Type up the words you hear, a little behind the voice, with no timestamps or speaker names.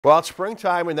Well, it's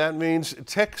springtime, and that means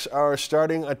ticks are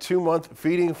starting a 2-month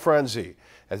feeding frenzy.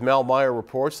 As Mel Meyer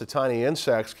reports, the tiny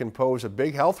insects can pose a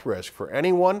big health risk for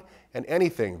anyone and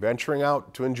anything venturing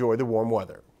out to enjoy the warm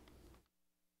weather.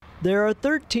 There are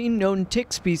 13 known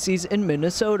tick species in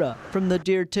Minnesota, from the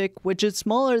deer tick, which is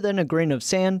smaller than a grain of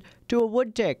sand, to a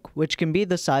wood tick, which can be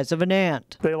the size of an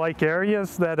ant. They like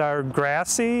areas that are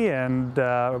grassy and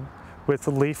with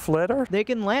leaf litter. They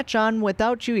can latch on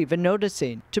without you even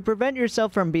noticing. To prevent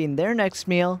yourself from being their next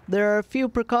meal, there are a few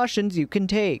precautions you can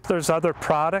take. There's other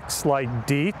products like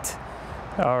DEET,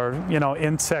 or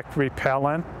insect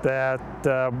repellent, that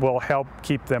will help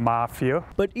keep them off you.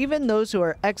 But even those who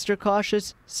are extra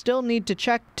cautious still need to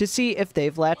check to see if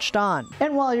they've latched on.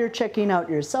 And while you're checking out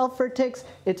yourself for ticks,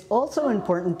 it's also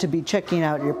important to be checking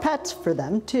out your pets for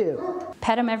them too.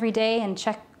 Pet them every day and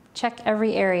check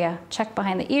every area. Check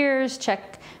behind the ears,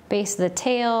 check base of the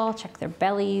tail, check their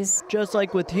bellies. Just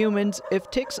like with humans, if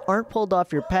ticks aren't pulled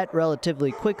off your pet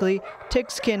relatively quickly,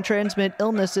 ticks can transmit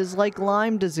illnesses like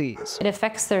Lyme disease. It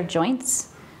affects their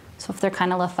joints, so if they're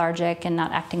kind of lethargic and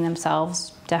not acting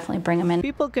themselves, definitely bring them in.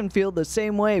 People can feel the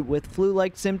same way with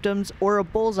flu-like symptoms or a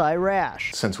bullseye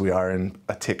rash. Since we are in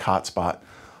a tick hotspot,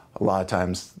 a lot of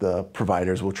times the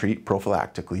providers will treat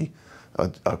prophylactically.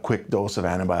 A quick dose of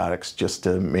antibiotics just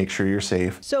to make sure you're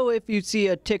safe. So if you see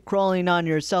a tick crawling on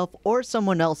yourself or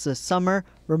someone else this summer,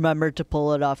 remember to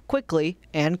pull it off quickly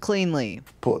and cleanly.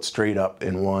 Pull it straight up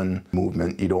in one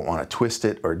movement. You don't want to twist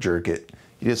it or jerk it.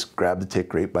 You just grab the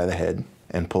tick right by the head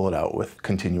and pull it out with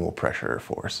continual pressure or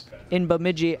force. In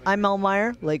Bemidji, I'm Mel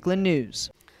Meyer, Lakeland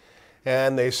News.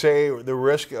 And they say the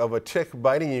risk of a tick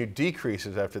biting you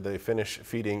decreases after they finish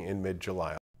feeding in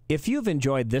mid-July. If you've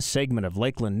enjoyed this segment of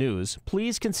Lakeland News,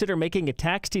 please consider making a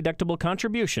tax-deductible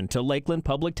contribution to Lakeland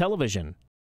Public Television.